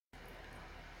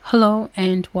Hello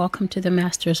and welcome to the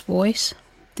Master's Voice.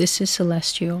 This is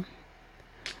Celestial.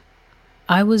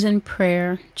 I was in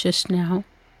prayer just now,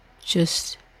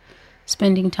 just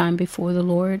spending time before the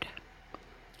Lord.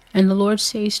 And the Lord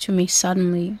says to me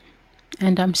suddenly,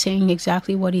 and I'm saying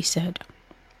exactly what He said.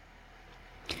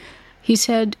 He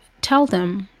said, tell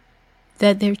them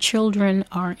that their children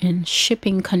are in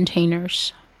shipping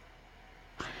containers.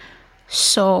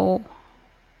 So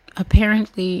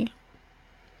apparently,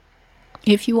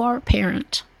 if you are a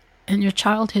parent and your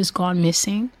child has gone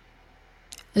missing,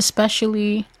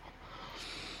 especially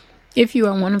if you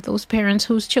are one of those parents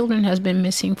whose children has been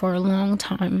missing for a long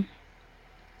time,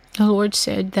 the Lord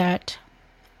said that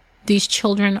these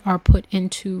children are put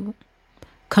into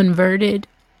converted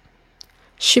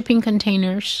shipping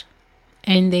containers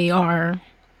and they are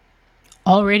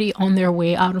already on their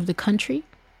way out of the country.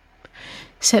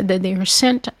 Said that they are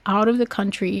sent out of the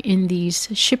country in these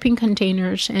shipping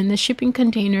containers, and the shipping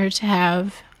containers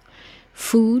have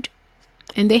food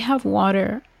and they have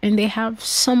water and they have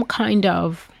some kind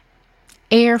of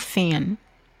air fan.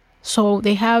 So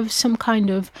they have some kind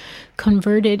of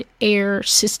converted air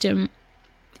system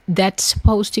that's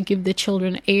supposed to give the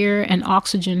children air and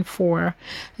oxygen for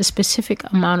a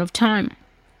specific amount of time.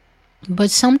 But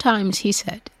sometimes, he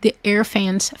said, the air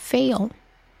fans fail.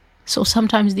 So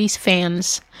sometimes these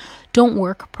fans don't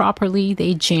work properly,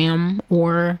 they jam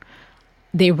or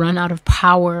they run out of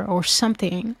power or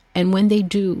something. And when they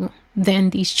do,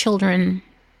 then these children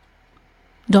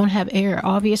don't have air,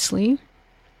 obviously,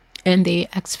 and they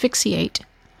asphyxiate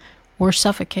or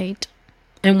suffocate.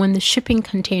 And when the shipping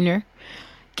container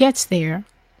gets there,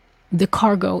 the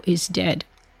cargo is dead.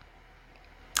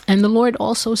 And the Lord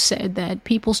also said that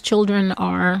people's children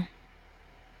are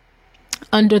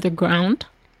under the ground,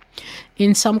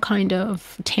 in some kind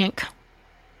of tank,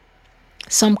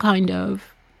 some kind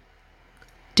of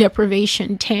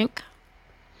deprivation tank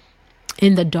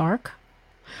in the dark.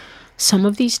 Some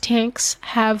of these tanks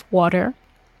have water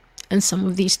and some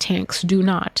of these tanks do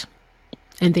not.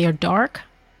 And they are dark,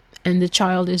 and the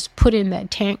child is put in that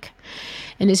tank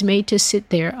and is made to sit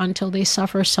there until they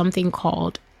suffer something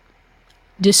called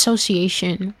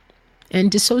dissociation.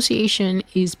 And dissociation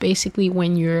is basically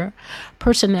when your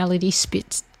personality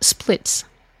splits,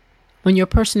 when your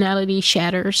personality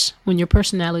shatters, when your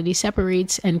personality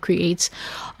separates and creates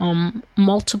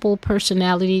multiple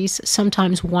personalities,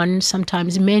 sometimes one,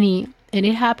 sometimes many. And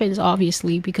it happens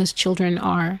obviously because children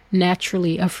are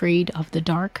naturally afraid of the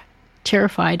dark,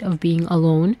 terrified of being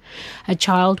alone. A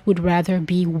child would rather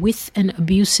be with an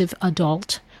abusive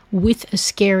adult, with a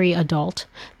scary adult,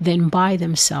 than by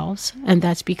themselves. And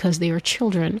that's because they are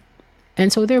children.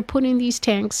 And so they're put in these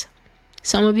tanks.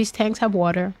 Some of these tanks have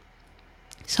water.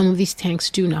 Some of these tanks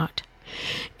do not.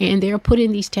 And they're put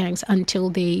in these tanks until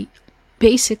they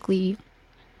basically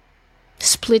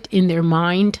split in their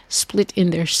mind, split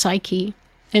in their psyche.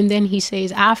 And then he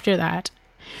says after that,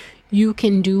 you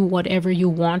can do whatever you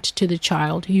want to the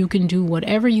child. You can do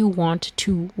whatever you want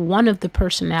to one of the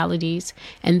personalities,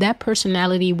 and that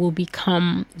personality will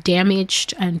become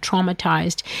damaged and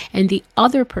traumatized, and the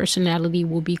other personality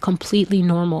will be completely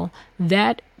normal.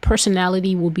 That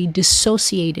personality will be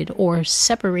dissociated or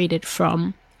separated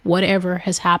from whatever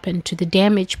has happened to the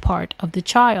damaged part of the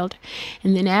child.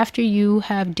 And then after you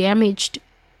have damaged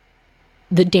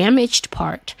the damaged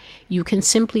part, you can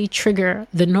simply trigger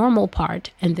the normal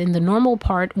part, and then the normal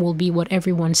part will be what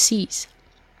everyone sees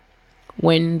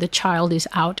when the child is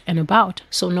out and about.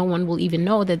 So no one will even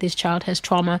know that this child has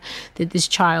trauma, that this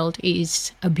child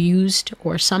is abused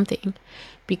or something,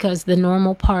 because the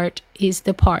normal part is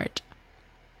the part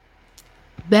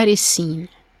that is seen.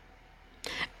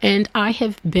 And I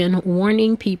have been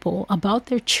warning people about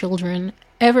their children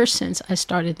ever since I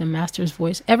started the Master's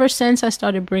Voice, ever since I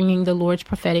started bringing the Lord's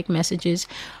prophetic messages.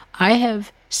 I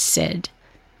have said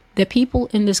that people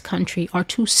in this country are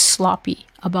too sloppy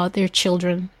about their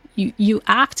children. You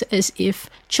act as if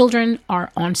children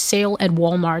are on sale at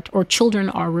Walmart or children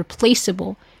are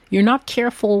replaceable. You're not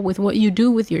careful with what you do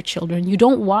with your children. You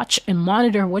don't watch and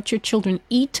monitor what your children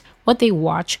eat, what they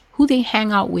watch, who they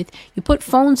hang out with. You put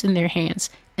phones in their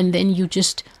hands and then you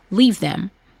just leave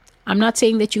them. I'm not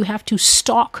saying that you have to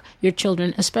stalk your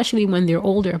children, especially when they're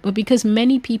older, but because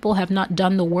many people have not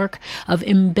done the work of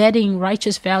embedding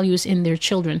righteous values in their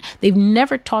children. They've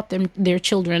never taught their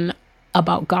children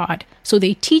about God. So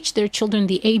they teach their children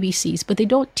the ABCs, but they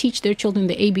don't teach their children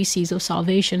the ABCs of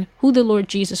salvation, who the Lord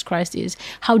Jesus Christ is,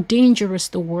 how dangerous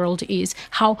the world is,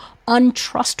 how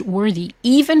untrustworthy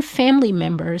even family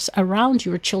members around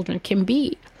your children can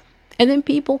be. And then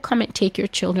people come and take your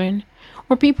children,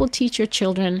 Or people teach your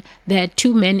children that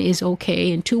 2 men is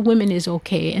okay and 2 women is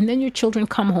okay. And then your children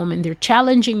come home and they're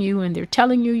challenging you and they're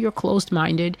telling you you're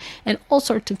closed-minded, and all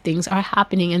sorts of things are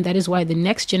happening. And that is why the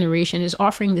next generation is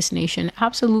offering this nation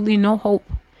absolutely no hope.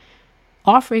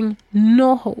 Offering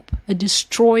no hope, a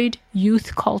destroyed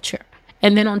youth culture.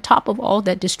 And then on top of all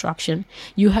that destruction,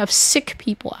 you have sick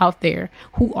people out there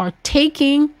who are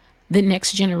taking the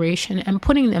next generation and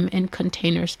putting them in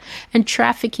containers and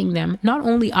trafficking them, not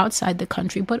only outside the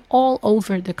country, but all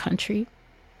over the country.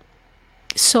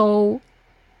 So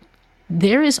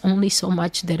there is only so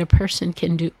much that a person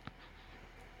can do.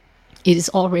 It is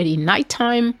already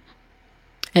nighttime.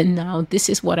 And now this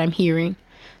is what I'm hearing,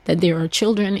 that there are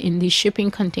children in these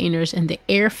shipping containers and the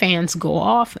air fans go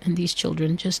off and these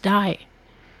children just die.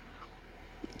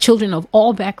 Children of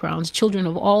all backgrounds, children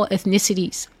of all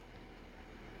ethnicities.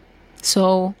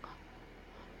 So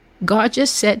God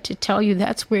just said to tell you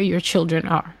that's where your children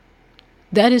are.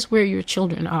 That is where your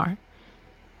children are.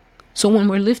 So when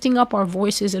we're lifting up our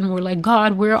voices and we're like,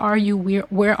 God, where are you?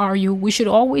 Where are you? We should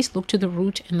always look to the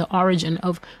root and the origin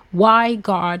of why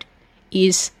God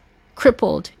is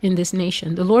crippled in this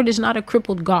nation. The Lord is not a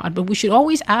crippled God, but we should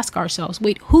always ask ourselves,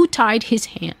 wait, who tied his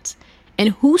hands?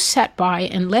 And who sat by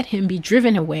and let him be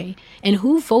driven away? And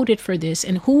who voted for this?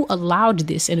 And who allowed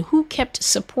this? And who kept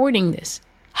supporting this?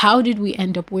 How did we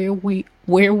end up where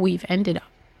we've ended up?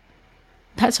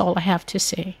 That's all I have to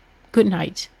say. Good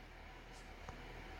night.